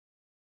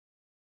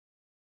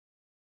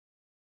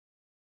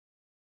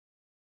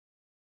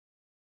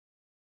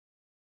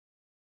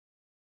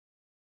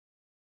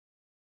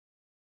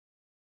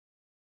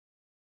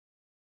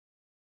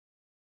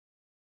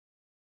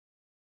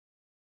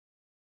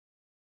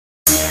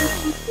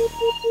Let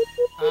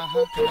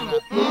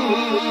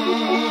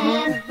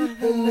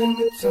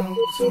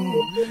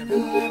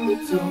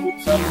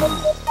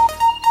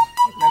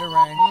it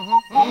rain.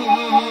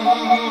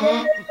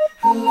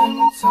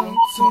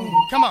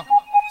 Come on.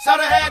 So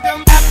they had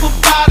them apple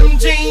bottom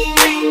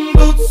jean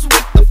boots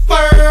with the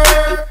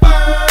fur.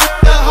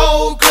 The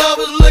whole club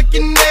was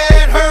looking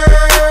at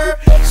her.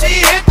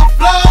 She hit the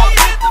floor.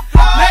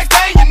 Next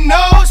thing you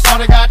know,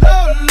 shorty got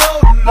low.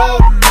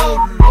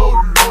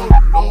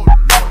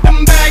 Them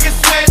baggy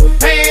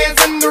sweatpants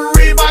and the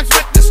Reeboks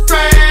with the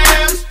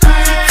straps.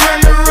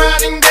 Turned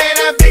around and gave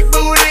that big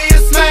booty a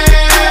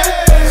slam.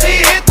 She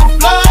hit the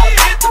floor.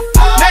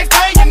 Next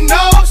thing you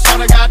know,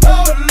 shorty got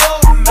low.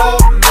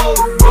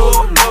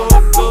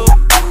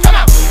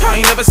 I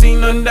ain't never seen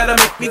nothing that'll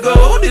make me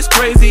go this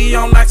crazy.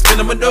 I'm like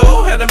spinning my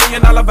dough. Had $1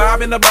 million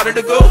vibe in the body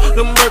to go.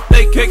 Them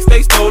birthday cakes,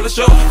 they stole the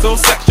show. So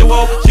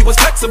sexual, she was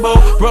flexible,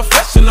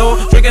 professional,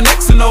 drinking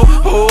Xano.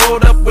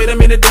 Hold up, wait a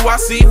minute, do I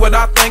see what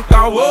I think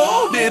I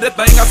will? Did a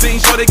thing I seen,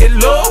 sure they get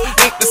low.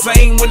 Ain't the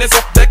same when it's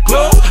up that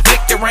close.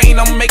 Make it rain,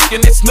 I'm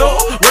making it snow.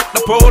 Work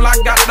the pole, I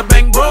got the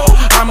bang bro.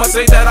 I must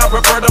say that I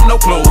prefer them no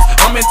clothes.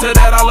 I'm into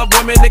that, I love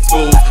women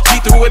exposed. She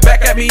threw it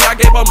back at me, I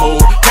gave her more.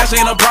 Cash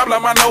ain't a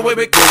problem, I know where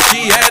it goes.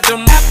 She had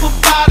them apple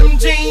bottom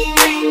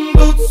jean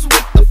boots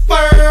with the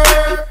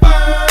fur.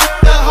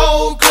 The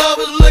whole club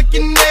was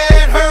looking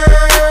at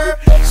her.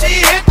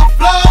 She hit the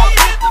floor.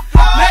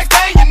 Next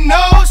thing you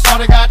know,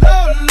 shorty got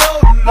low.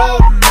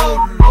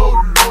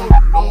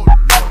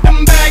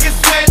 Them baggy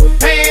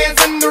sweatpants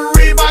and the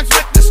Reeboks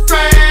with the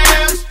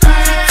straps.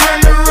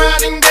 Turned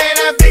around and gave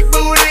that big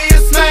booty a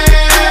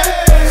slam.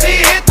 She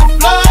hit the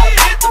floor.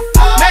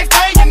 Next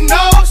thing you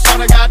know,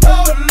 shorty got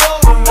low.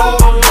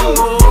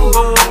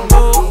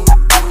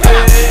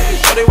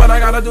 What I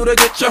gotta do to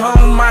get you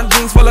home? My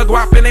jeans full of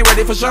guap and they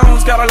ready for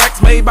shows. Got a Lex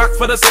Maybach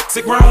for the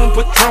sexy grown.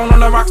 Patron on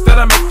the rocks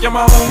that'll make you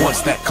moan. 1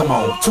 stack, come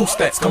on. 2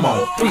 stacks, come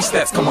on. 3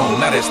 stacks, come on.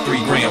 Now that's 3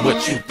 grand.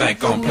 What you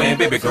think I'm playing?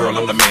 Baby girl,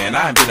 I'm the man.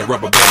 I ain't been a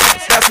rubber band.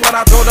 That's what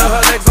I told her.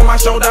 Her legs on my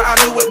shoulder. I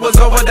knew it was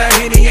over. That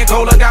Henny and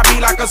Cola got me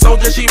like a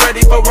soldier. She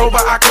ready for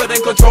Rover. I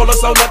couldn't control her.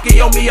 So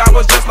lucky on me, I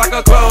was just like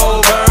a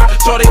clover.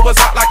 Shorty was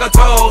hot like a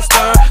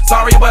toaster.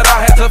 Sorry, but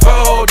I had to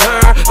fold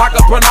her like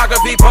a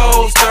pornography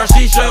poster.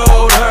 She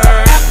showed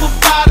her apple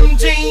bottom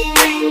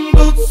jean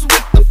boots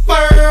with the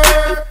fur.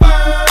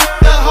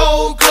 The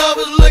whole club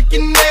was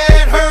looking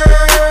at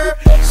her.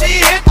 She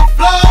hit the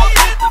floor.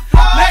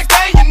 Next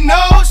thing you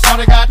know,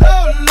 shorty got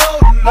low.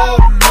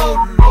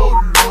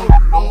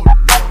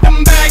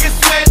 Them baggy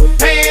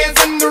sweatpants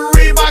and the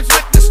Reeboks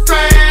with the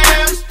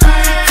straps.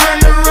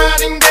 Turned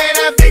around and gave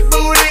that big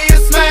booty a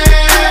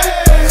slam.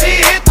 She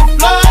hit the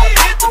floor.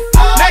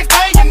 Next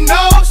thing you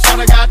know,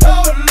 shorty got low.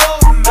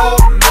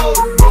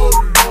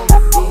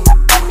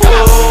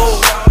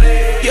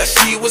 Yeah,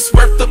 she was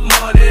worth the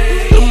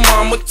money. The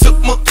mama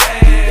took my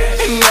cash,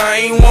 and I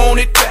ain't want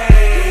it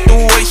back. The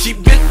way she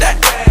bit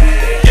that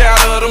ass, got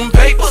her them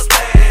papers,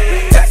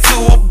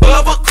 tattoo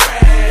above her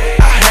crack.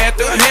 I had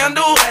to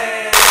handle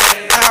that.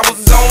 I was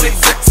on it,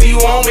 sexy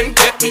woman,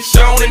 kept me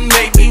showing,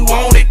 made me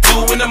want it.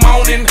 2 in the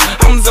morning,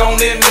 I'm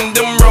zoning, and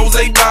them rose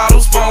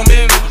bottles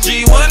foaming.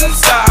 She wouldn't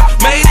stop,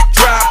 made it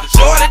drop.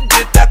 Shorty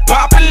did that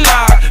poppin'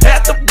 lock,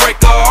 had to break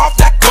her off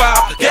that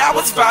guap. Yeah, I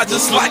was fine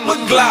just like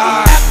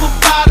McGlide. Apple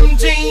bottom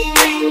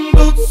jean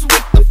boots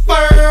with the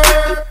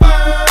fur.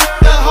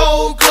 The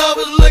whole club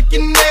was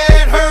looking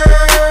at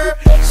her.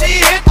 She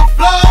hit the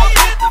floor.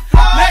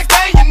 Next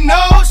thing you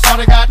know,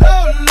 shorty got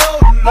low.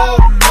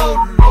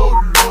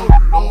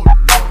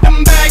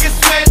 Them baggy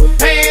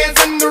sweatpants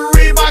and the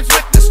Reeboks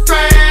with the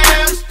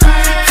straps.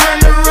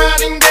 Turned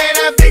around and gave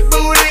that big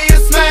booty a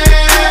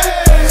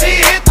slam. She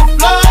hit the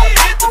floor.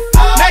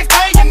 Next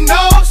thing you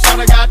know,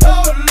 shorty got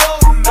low.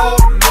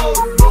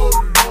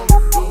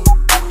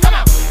 Come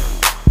on.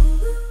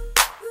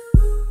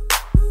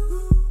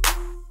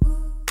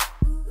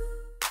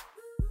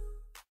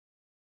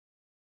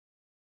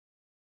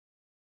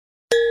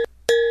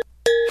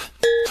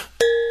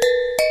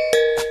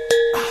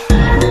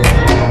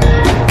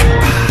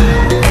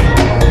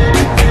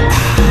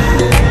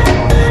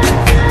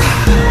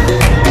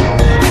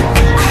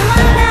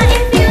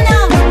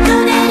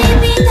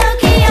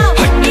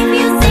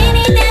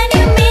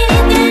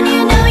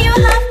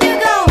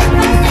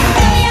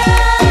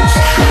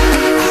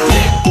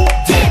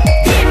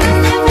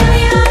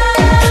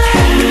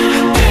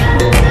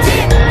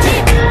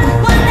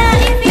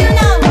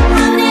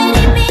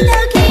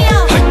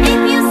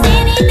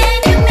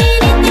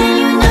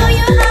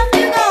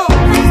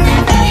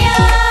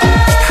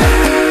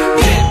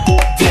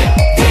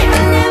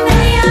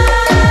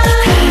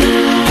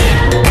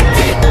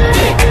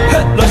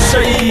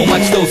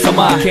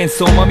喧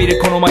騒まみれ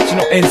この街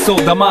の演奏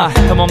玉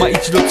たまま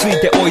一度つい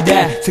ておい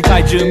で世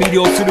界中魅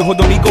了するほ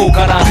どに豪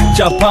華な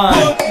ジャパ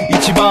ン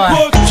一番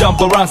ジャン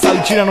プアランさ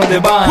うちらの出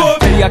番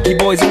テリヤキ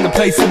ボーイズ in the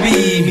place to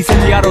be 見せ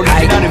てやろうオリ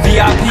ジナル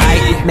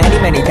VIP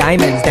Many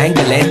diamonds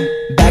dangling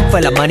Bag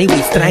full of money we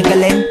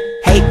strangling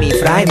Hate me,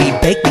 fry me,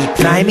 bake me,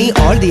 try me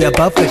All the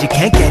above cause you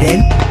can't get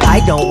in I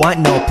don't want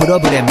no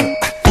problem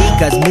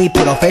Because me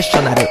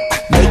professional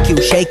Make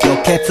you shake your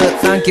cats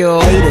Thank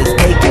you haters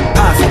take it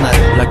personal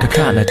Like a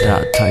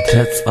Canada type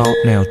that's all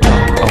now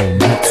talk oh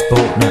let's go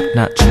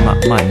not my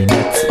money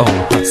let's all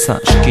항상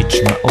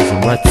시키지마 어서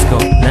let's go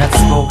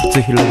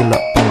또 힐러길러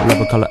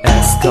level color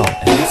let's go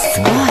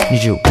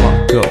need you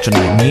walk go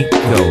전날 니고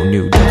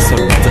new dance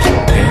소리 맞아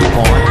쇼핑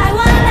point I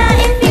wonder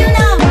if you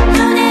know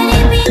that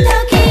it be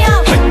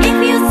Tokyo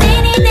If you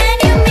seen it then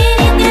you mean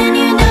it then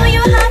you know you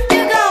have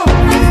to go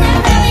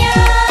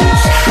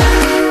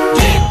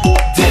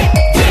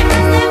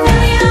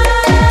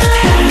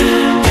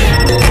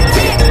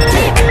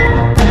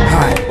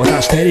Hi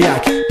私テリヤ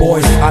キ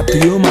boys あっと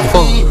いう間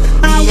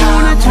I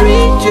wanna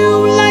treat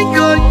you like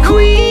a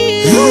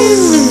queen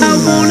I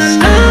wanna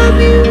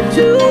love you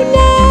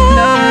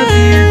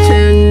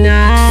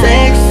tonight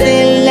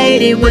Sexy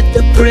lady with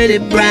the pretty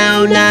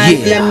brown eyes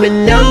Yeah. Let me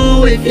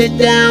know if you're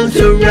down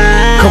to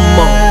ride Come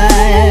on.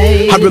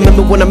 I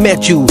remember when I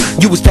met you.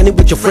 You were standing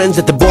with your friends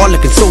at the bar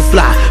looking so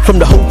fly. From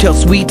the hotel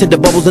suite to the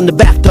bubbles in the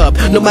bathtub.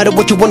 No matter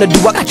what you wanna do,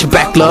 I got your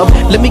back, love.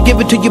 Let me give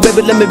it to you,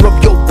 baby, let me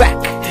rub your back.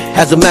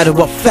 As a matter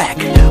of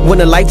fact, when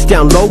the lights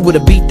down low with a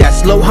beat that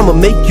slow, I'ma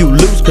make you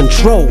lose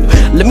control.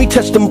 Let me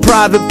touch them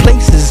private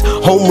places.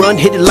 Home run,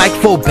 hit it like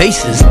 4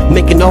 bases.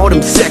 Making all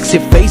them sexy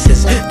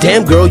faces.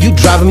 Damn girl, you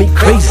driving me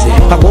crazy.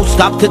 I won't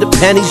stop till the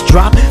panties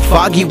drop.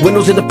 Foggy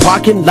windows in the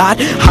parking lot.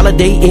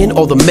 Holiday Inn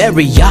or the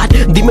Marriott.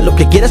 Dime lo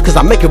que quieras cause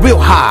I make it real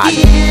hot.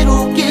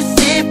 Quiero que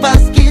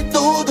sepas que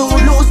todos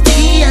los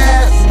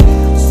días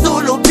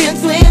solo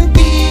pienso en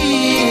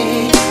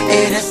ti.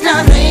 Eres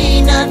la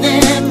reina de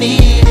mi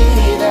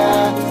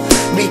vida.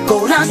 Mi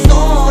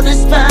corazón es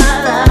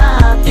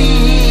para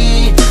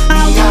ti. I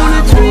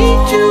wanna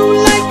treat you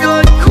like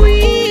a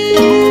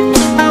queen.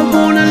 I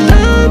wanna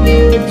love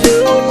you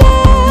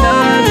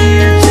tonight.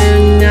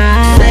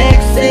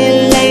 Sexy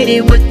lady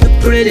with the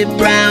pretty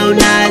brown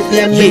eyes.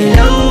 Let me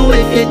know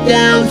if you're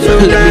down to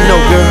ride. Let me know,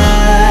 girl.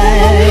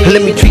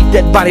 Let me treat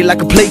that body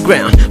like a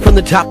playground. From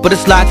the top of the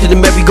slide to the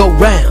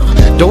merry-go-round.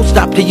 Don't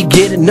stop till you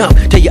get enough.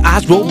 Till your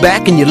eyes roll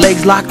back and your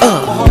legs lock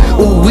up.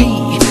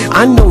 Ooh-wee,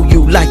 I know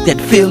you like that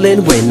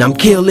feeling when I'm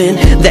killing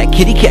that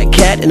kitty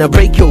cat and I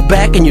break your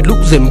back and you're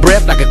losing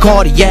breath like a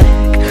cardiac.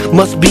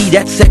 Must be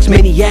that sex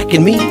maniac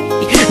in me.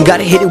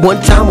 Gotta hit it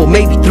 1 time or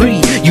maybe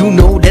 3. You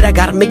know that I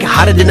gotta make it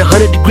hotter than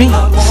 100 degrees.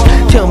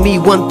 Tell me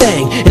one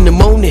thing, in the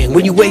morning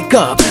when you wake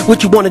up,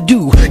 what you wanna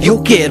do?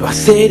 Yo quiero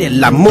hacer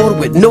el amor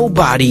with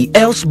nobody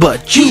else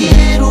but you.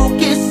 Quiero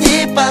que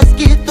sepas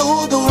que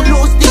todos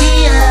los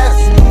días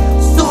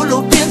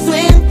solo pienso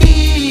en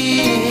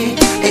ti.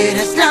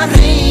 Eres la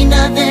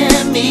reina de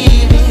mi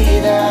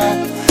vida.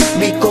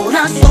 Mi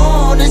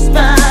corazón es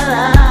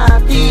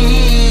para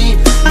ti.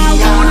 I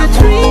wanna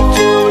treat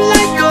you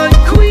like a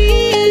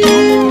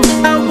queen.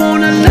 I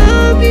wanna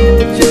love you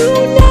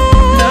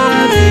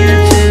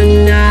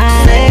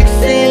tonight.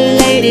 Sexy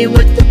lady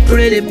with the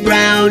pretty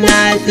brown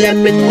eyes. Let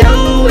me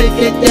know if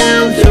you're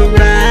down to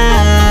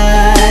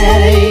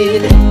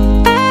ride.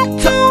 I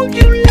told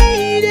you,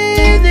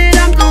 lady, that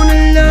I'm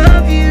gonna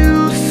love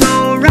you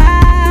so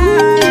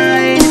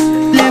right.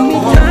 Let me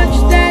touch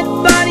that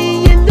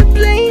body in the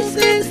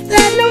places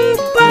that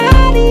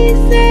nobody's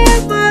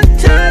ever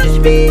touched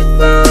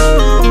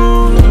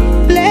before.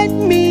 Let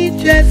me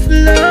just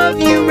love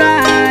you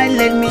right.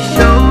 Let me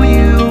show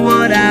you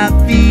what I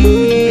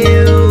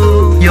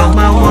feel. You're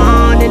my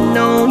one and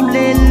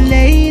only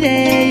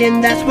lady,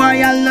 and that's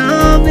why I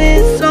love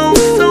it so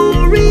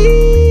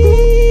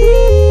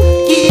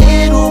real.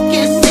 Quiero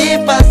que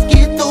sepas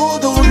que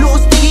todos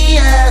los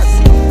días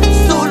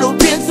solo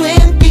pienso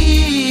en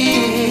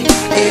ti.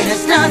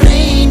 Eres la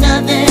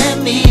reina de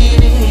mi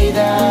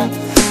vida.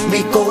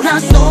 Mi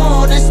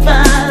corazón es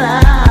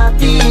para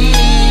ti.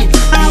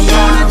 I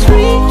wanna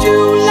treat you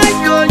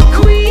like a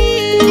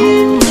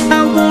queen. I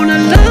wanna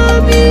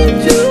love you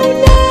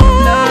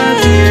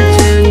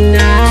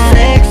tonight.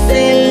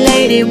 Sexy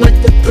lady with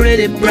the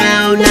pretty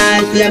brown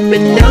eyes. Let me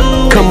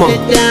know Come on. if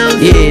you're down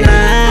to Yeah. ride.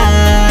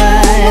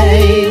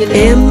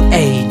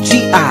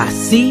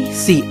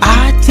 MAGICCITY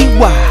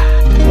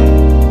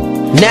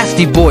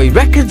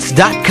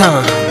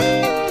NastyBoyRecords.com.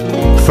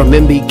 From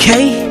MBK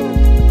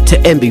to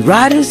MB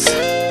Riders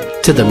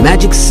to the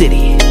Magic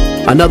City.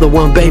 Another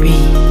one, baby.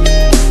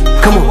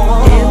 Come on.